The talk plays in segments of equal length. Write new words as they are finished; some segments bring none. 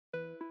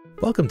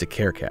Welcome to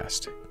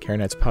CareCast,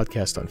 CareNet's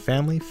podcast on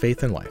family,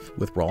 faith, and life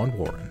with Roland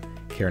Warren,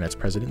 CareNet's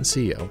president and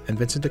CEO, and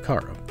Vincent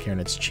DeCaro,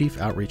 CareNet's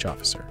chief outreach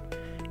officer.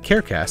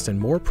 CareCast and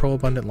more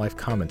pro-abundant life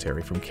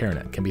commentary from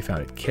CareNet can be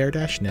found at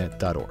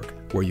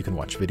care-net.org, where you can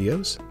watch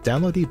videos,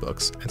 download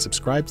ebooks, and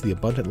subscribe to the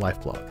Abundant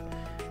Life blog.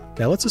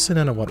 Now let's listen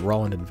in on what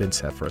Roland and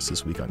Vince have for us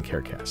this week on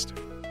CareCast.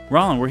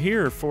 Roland, we're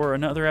here for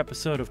another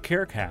episode of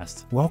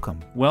CareCast.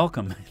 Welcome.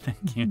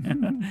 Thank you.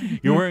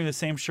 You're wearing the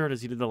same shirt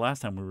as you did the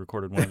last time we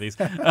recorded one of these.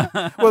 Well,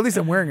 at least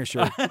I'm wearing a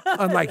shirt,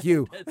 unlike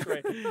you. That's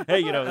right.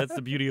 Hey, that's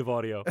the beauty of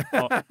audio.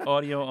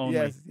 Audio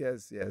only.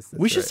 Yes.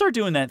 We should start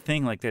doing that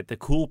thing like that the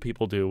cool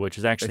people do, which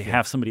is actually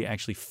have somebody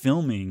actually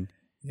filming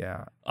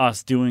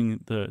us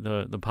doing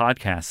the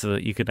podcast so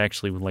that you could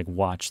actually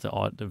watch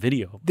the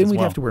video. Then we'd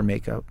have to wear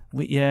makeup.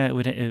 It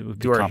would be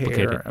do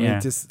complicated. Our hair. I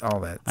mean, just all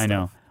that stuff. I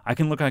know. I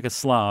can look like a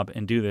slob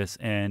and do this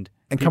and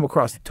come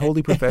across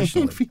totally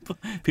professionally. people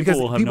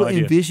will have people no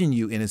idea. envision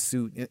you in a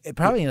suit,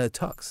 probably in a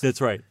tux. That's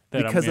right.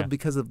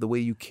 Because of the way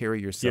you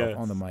carry yourself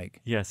on the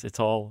mic. Yes, it's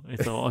all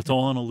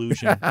an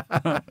illusion.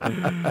 An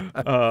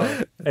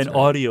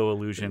audio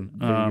illusion.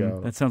 There you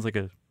go. That sounds like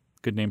a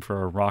good name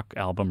for a rock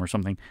album or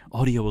something.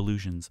 Audio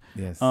Illusions.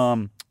 Yes.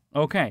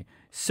 Okay.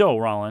 So,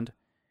 Roland,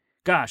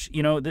 gosh,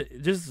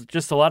 there's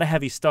just a lot of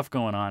heavy stuff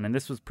going on, and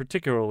this was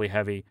particularly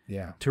heavy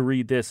to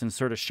read this and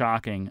sort of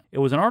shocking. It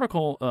was an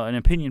article, an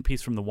opinion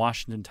piece from the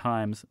Washington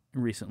Times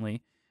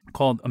recently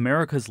called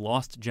America's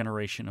Lost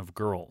Generation of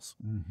Girls.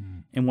 Mm-hmm.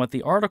 And what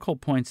the article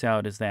points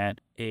out is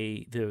that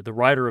the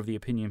writer of the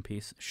opinion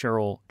piece,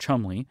 Cheryl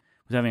Chumley,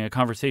 was having a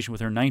conversation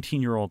with her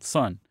 19-year-old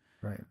son,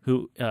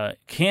 who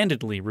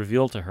candidly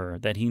revealed to her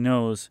that he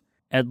knows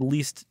at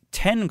least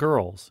 10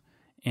 girls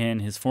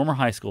in his former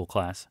high school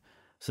class.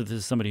 So this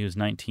is somebody who's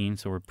 19,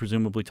 so we're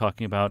presumably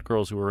talking about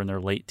girls who are in their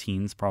late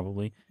teens,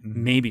 probably,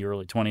 maybe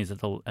early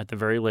 20s at the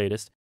very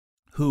latest,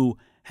 who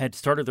had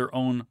started their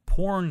own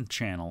porn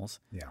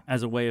channels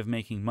as a way of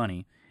making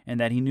money,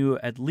 and that he knew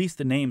at least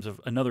the names of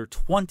another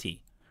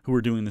 20 who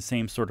were doing the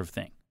same sort of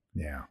thing.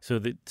 Yeah. So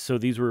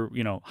these were,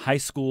 high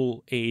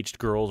school-aged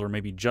girls or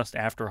maybe just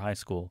after high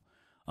school,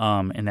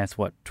 and that's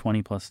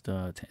 20 plus,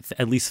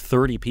 at least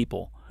 30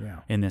 people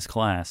in this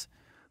class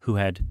who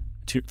had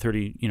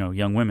 30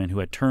 young women who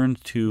had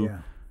turned to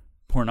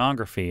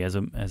pornography as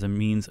a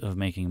means of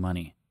making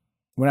money.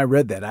 When I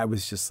read that, I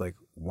was just like,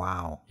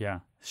 wow. Yeah,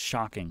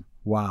 shocking.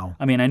 Wow.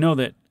 I mean, I know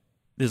that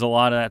there's a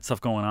lot of that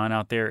stuff going on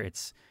out there.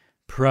 It's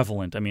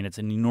prevalent. I mean, it's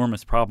an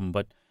enormous problem,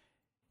 but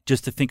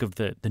just to think of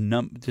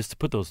just to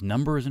put those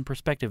numbers in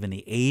perspective and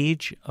the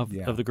age of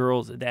the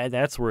girls,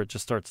 that's where it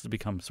just starts to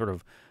become sort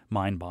of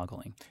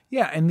mind-boggling.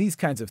 Yeah, and these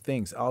kinds of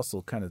things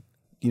also kind of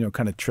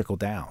trickle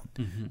down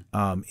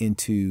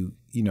into,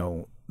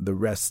 the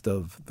rest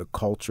of the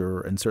culture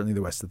and certainly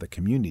the rest of the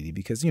community.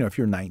 Because, if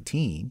you're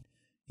 19,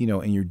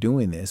 and you're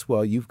doing this,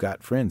 well, you've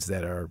got friends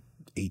that are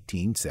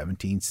 18,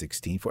 17,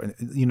 16, 14,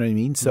 you know what I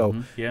mean?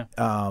 So,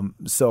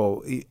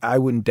 so I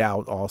wouldn't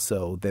doubt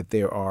also that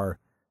there are,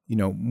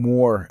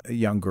 more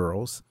young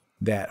girls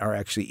that are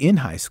actually in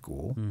high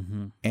school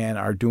and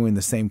are doing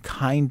the same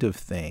kind of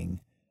thing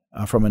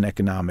from an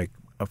economic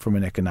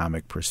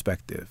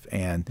perspective.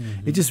 And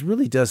it just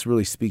really does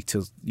speak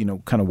to,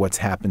 kind of what's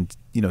happened,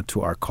 to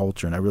our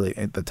culture.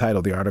 And the title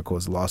of the article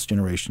is Lost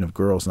Generation of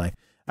Girls. And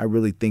I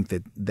really think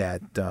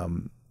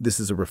that this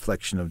is a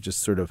reflection of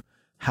just sort of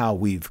how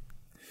we've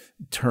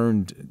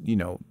turned,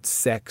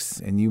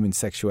 sex and human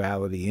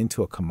sexuality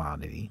into a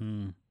commodity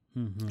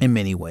in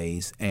many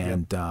ways.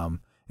 And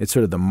it's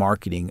sort of the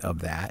marketing of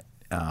that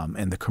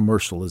and the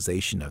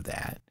commercialization of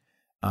that.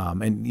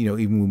 And,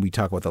 even when we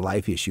talk about the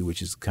life issue,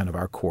 which is kind of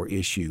our core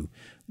issue,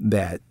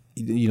 that,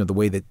 the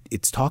way that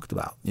it's talked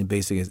about, and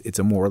basically it's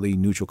a morally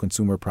neutral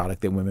consumer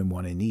product that women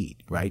want and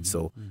need, right?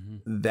 So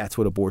that's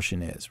what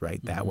abortion is,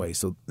 right? That way.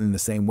 So in the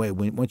same way,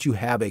 once you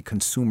have a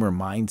consumer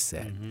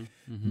mindset,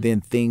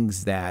 then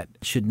things that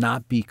should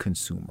not be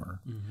consumer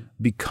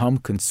become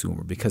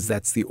consumer, because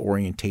that's the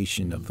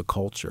orientation of the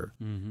culture.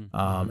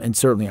 And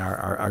certainly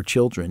our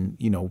children,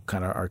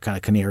 are kind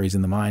of canaries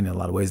in the mine in a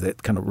lot of ways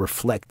that kind of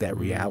reflect that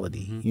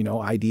reality.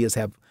 Ideas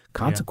have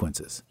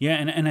consequences. Yeah,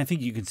 and I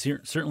think you can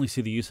certainly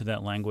see the use of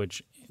that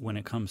language when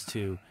it comes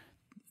to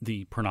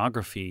the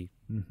pornography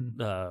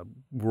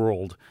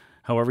world,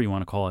 however you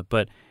want to call it.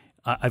 But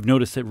I've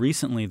noticed that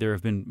recently there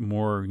have been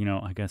more,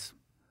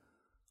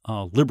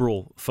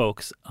 liberal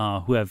folks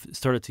who have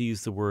started to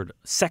use the word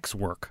sex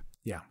work.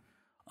 Yeah.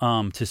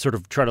 To sort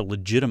of try to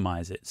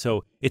legitimize it.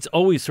 So it's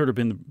always sort of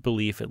been the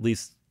belief, at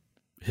least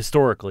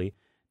historically,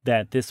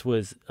 that this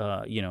was,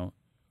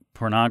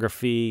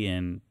 pornography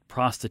and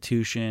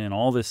prostitution and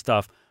all this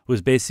stuff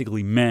was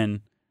basically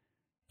men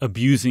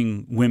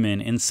abusing women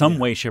in some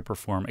way, shape, or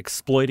form,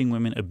 exploiting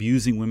women,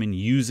 abusing women,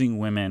 using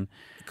women,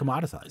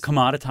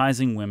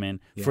 commoditizing women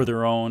for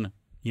their own,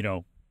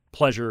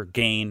 pleasure,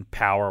 gain,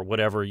 power,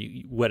 whatever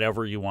you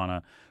want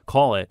to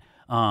call it.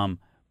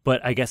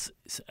 But I guess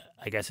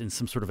in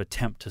some sort of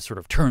attempt to sort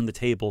of turn the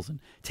tables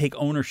and take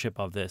ownership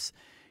of this,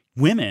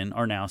 women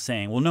are now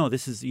saying, well, no,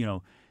 this is,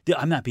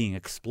 I'm not being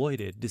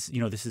exploited. This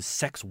is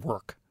sex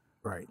work.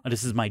 Right.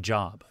 This is my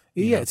job.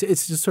 Yeah,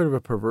 it's just sort of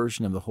a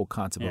perversion of the whole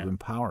concept of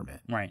empowerment.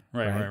 Right.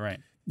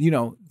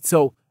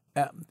 So,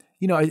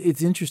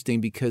 it's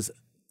interesting because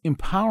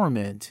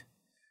empowerment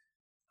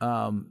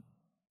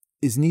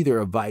is neither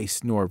a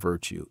vice nor a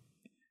virtue.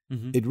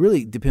 Mm-hmm. It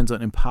really depends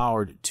on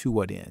empowered to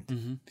what end.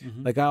 Mm-hmm.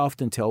 Mm-hmm. Like I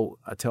often tell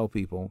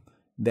people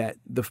that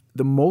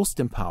the most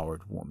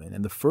empowered woman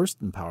and the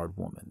first empowered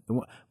woman,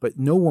 but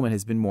no woman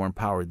has been more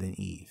empowered than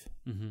Eve,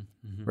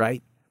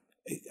 right?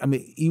 I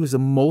mean, Eve was the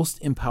most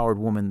empowered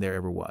woman there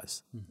ever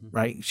was,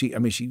 right? She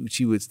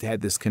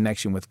had this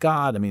connection with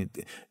God. I mean,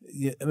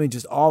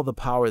 just all the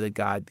power that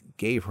God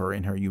gave her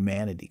in her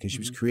humanity, because she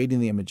was created in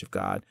the image of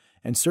God.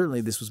 And certainly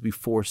this was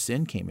before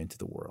sin came into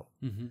the world.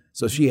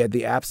 So she had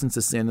the absence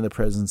of sin and the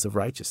presence of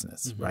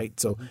righteousness, right?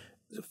 So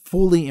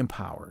fully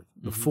empowered,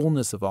 the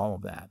fullness of all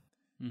of that.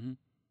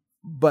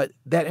 But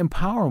that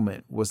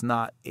empowerment was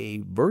not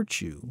a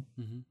virtue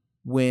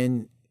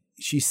when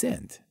she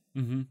sinned.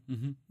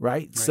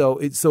 Right? So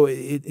it's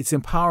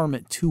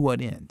empowerment to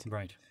what end?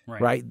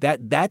 Right?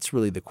 That's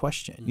really the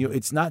question.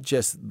 It's not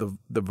just the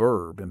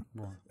verb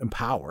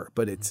empower,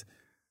 but it's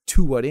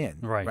to what end?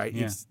 Right?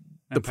 Yeah. It's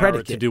the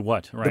predicate to do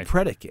what? Right. The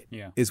predicate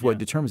is what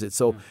determines it.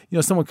 So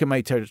someone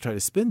might try to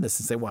spin this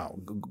and say, "Well,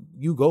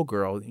 you go,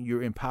 girl.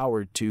 You're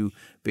empowered to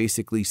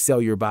basically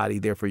sell your body.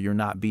 Therefore, you're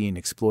not being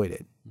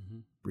exploited."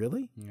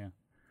 Really? Yeah.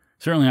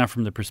 Certainly not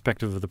from the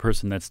perspective of the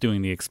person that's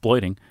doing the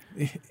exploiting.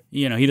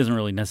 He doesn't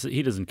really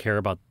he doesn't care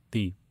about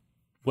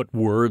what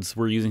words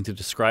we're using to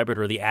describe it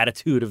or the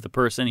attitude of the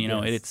person.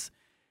 It's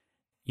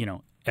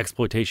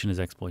exploitation is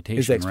exploitation.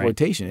 It's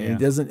exploitation, right?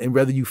 And it doesn't. And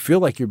whether you feel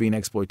like you're being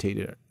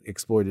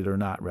exploited or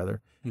not,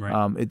 rather,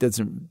 it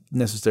doesn't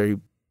necessarily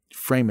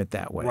frame it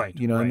that way. Right.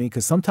 You know what I mean?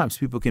 Because sometimes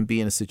people can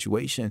be in a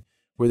situation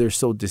where they're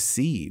so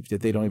deceived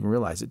that they don't even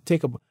realize it.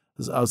 Take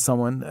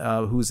someone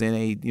who's in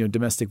a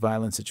domestic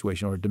violence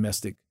situation or a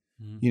domestic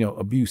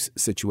abuse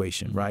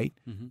situation, right?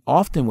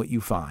 Often what you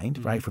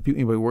find, right, for people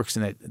anybody who works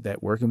in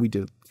that work, and we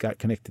got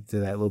connected to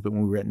that a little bit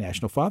when we were at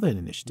National Fatherhood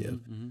Initiative.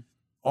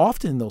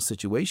 Often in those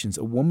situations,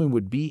 a woman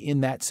would be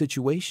in that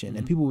situation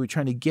and people would be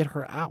trying to get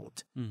her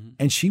out.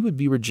 And she would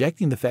be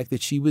rejecting the fact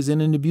that she was in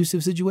an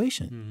abusive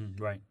situation.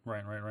 Right.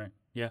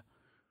 Yeah.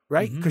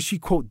 Right? Because she,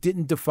 quote,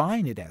 didn't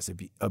define it as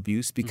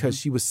abuse because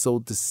she was so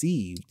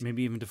deceived.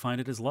 Maybe even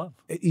defined it as love.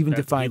 Even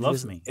defined it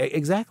as me.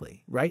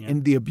 Exactly. Right? Yeah.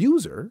 And the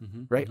abuser,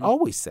 right,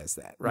 always says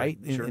that, right?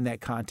 In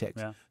that context.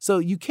 Yeah. So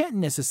you can't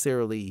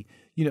necessarily,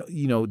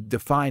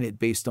 define it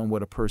based on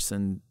what a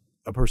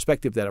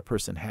perspective that a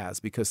person has,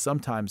 because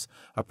sometimes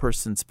a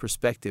person's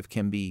perspective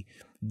can be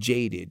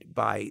jaded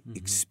by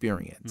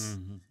experience,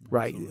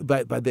 right?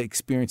 By the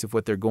experience of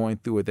what they're going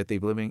through or that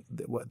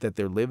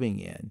they're living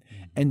in,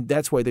 and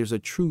that's why there's a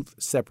truth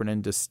separate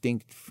and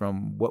distinct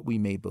from what we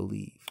may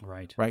believe,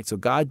 right? So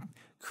God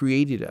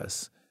created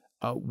us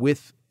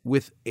with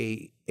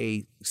a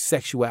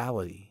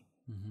sexuality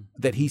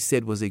that He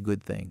said was a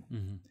good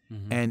thing,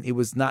 and it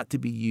was not to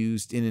be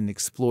used in an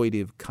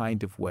exploitive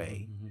kind of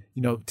way,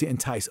 to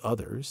entice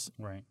others,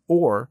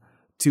 or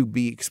to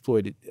be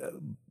exploited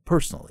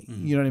personally.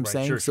 You know what I'm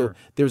saying? Sure, so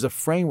there's a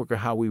framework of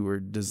how we were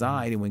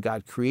designed, and when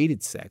God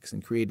created sex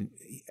and created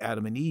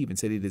Adam and Eve and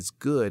said it is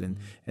good, and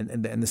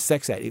the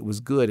sex act, it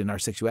was good, and our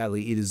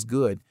sexuality, it is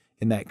good.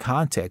 In that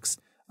context,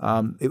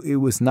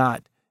 it was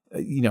not,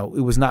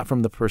 it was not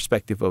from the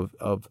perspective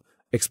of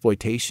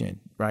exploitation,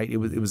 right? It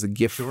was a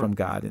gift from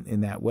God in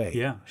that way.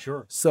 Yeah,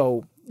 sure.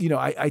 So,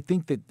 I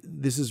think that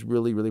this is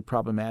really, really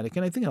problematic.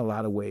 And I think in a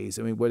lot of ways,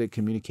 what it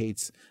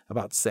communicates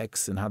about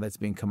sex and how that's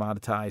being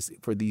commoditized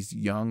for these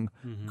young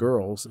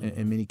girls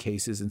in many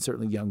cases, and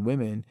certainly young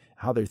women,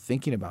 how they're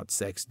thinking about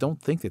sex.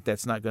 Don't think that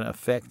that's not going to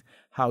affect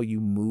how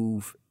you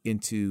move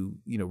into,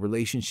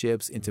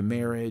 relationships, into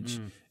marriage,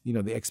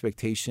 the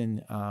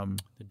expectation.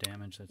 The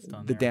damage that's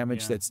done there. The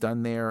damage that's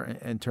done there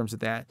in terms of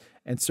that.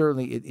 And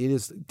certainly it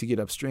is, to get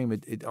upstream,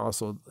 it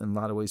also in a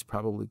lot of ways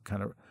probably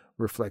kind of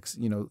reflects,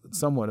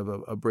 somewhat of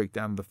a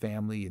breakdown of the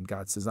family and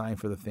God's design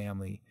for the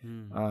family,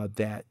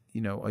 that,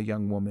 a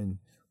young woman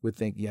would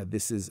think,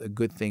 this is a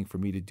good thing for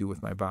me to do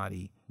with my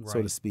body,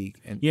 so to speak.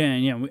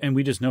 And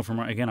we just know from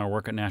our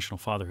work at National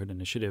Fatherhood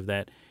Initiative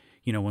that,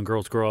 when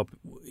girls grow up,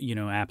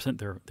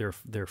 absent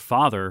their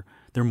father,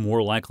 they're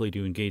more likely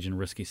to engage in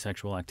risky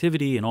sexual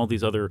activity and all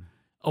these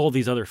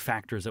other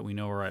factors that we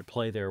know are at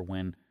play there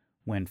when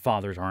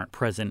fathers aren't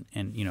present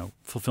and,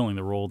 fulfilling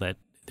the role that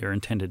they're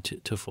intended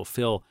to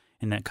fulfill.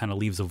 And that kind of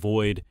leaves a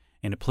void,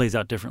 and it plays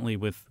out differently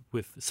with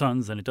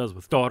sons than it does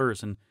with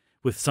daughters. And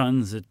with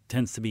sons, it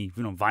tends to be,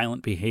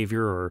 violent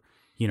behavior or,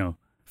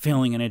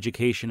 failing in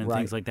education and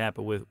things like that.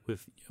 But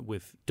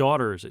with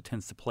daughters, it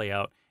tends to play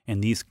out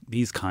in these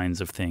kinds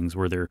of things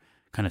where they're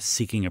kind of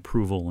seeking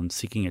approval and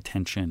seeking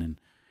attention.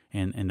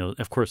 And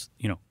of course,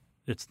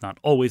 it's not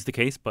always the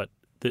case, but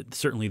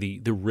certainly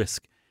the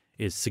risk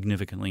is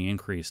significantly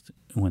increased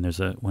when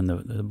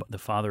the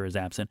father is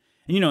absent.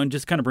 And and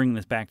just kind of bringing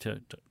this back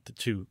to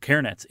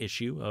CareNet's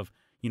issue of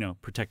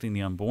protecting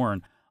the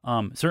unborn.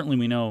 Certainly,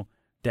 we know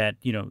that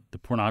the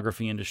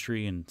pornography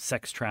industry and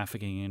sex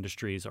trafficking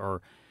industries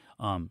are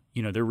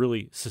they're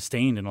really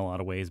sustained in a lot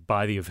of ways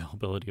by the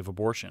availability of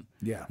abortion.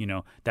 Yeah.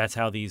 That's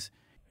how these,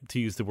 to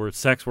use the word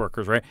sex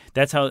workers, right?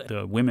 That's how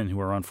the women who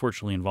are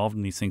unfortunately involved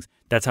in these things,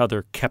 that's how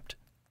they're kept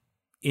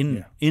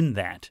in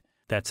that.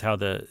 That's how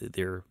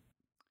the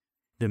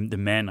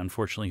men,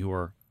 unfortunately, who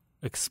are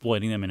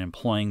exploiting them and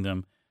employing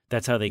them,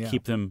 that's how they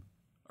keep them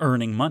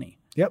earning money.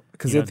 Yep.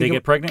 Because they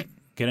get pregnant,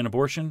 get an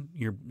abortion,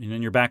 and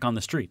then you're back on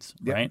the streets,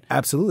 right?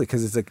 Absolutely,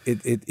 because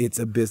it's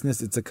a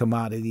business, it's a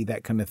commodity,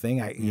 that kind of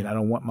thing. I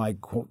don't want my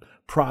quote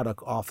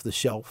product off the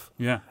shelf.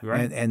 Yeah,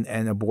 right.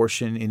 And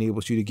abortion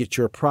enables you to get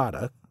your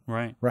product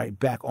right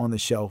back on the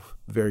shelf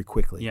very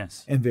quickly.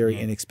 Yes, and very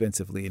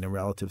inexpensively in a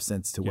relative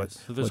sense to what.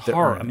 So there's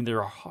horror. I mean,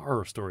 there are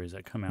horror stories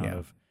that come out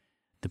of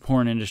the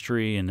porn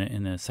industry and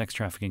the sex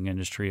trafficking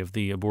industry of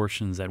the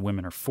abortions that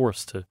women are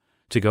forced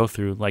to go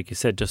through, like you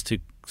said,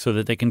 so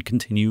that they can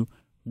continue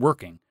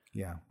working.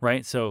 Yeah.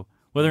 Right. So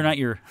whether or not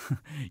you're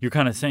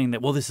kind of saying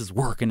that, well, this is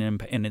work and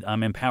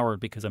I'm empowered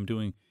because I'm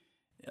doing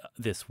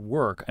this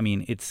work. I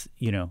mean, it's,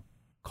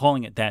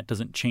 calling it that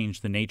doesn't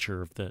change the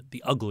nature of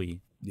the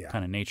ugly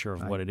kind of nature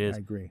of what it is. I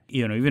agree.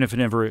 Even if it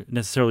never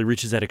necessarily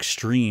reaches that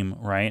extreme,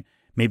 right?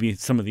 Maybe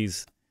some of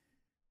these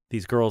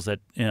girls that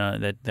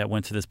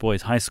went to this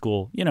boys' high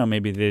school,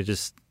 maybe they're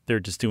just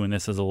doing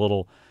this as a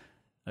little,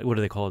 what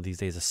do they call it these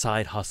days? A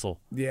side hustle.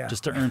 Yeah.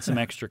 Just to earn some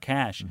extra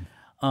cash.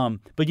 But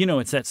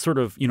it's that sort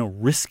of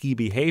risky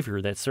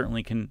behavior that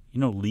certainly can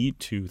lead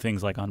to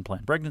things like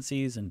unplanned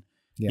pregnancies and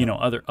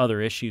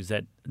other issues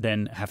that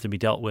then have to be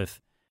dealt with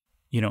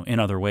in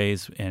other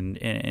ways, and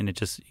it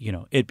just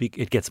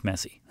it gets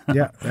messy.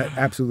 Yeah,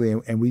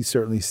 absolutely, and we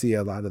certainly see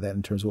a lot of that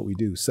in terms of what we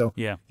do. So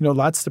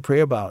lots to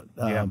pray about,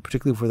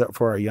 particularly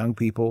for our young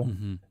people,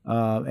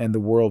 and the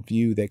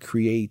worldview that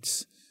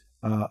creates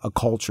a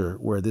culture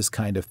where this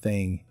kind of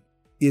thing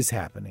is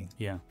happening.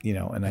 Yeah.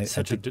 And it's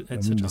I think we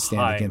need to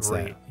stand against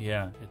rate.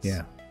 that.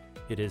 Yeah.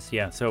 It is.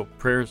 Yeah. So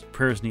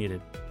prayers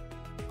needed.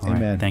 All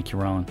Amen. Right. Thank you,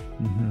 Roland.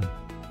 Mm-hmm.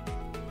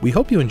 We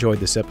hope you enjoyed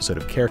this episode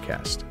of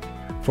CareCast.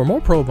 For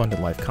more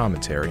Pro-Abundant Life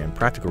commentary and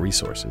practical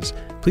resources,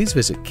 please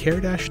visit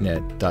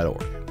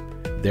care-net.org.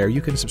 There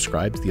you can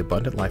subscribe to the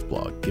Abundant Life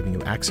blog, giving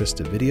you access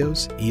to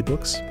videos,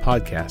 ebooks,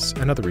 podcasts,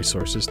 and other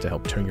resources to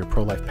help turn your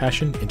pro-life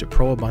passion into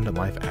pro-abundant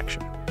life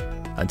action.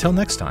 Until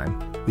next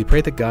time, we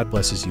pray that God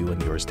blesses you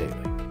and yours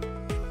daily.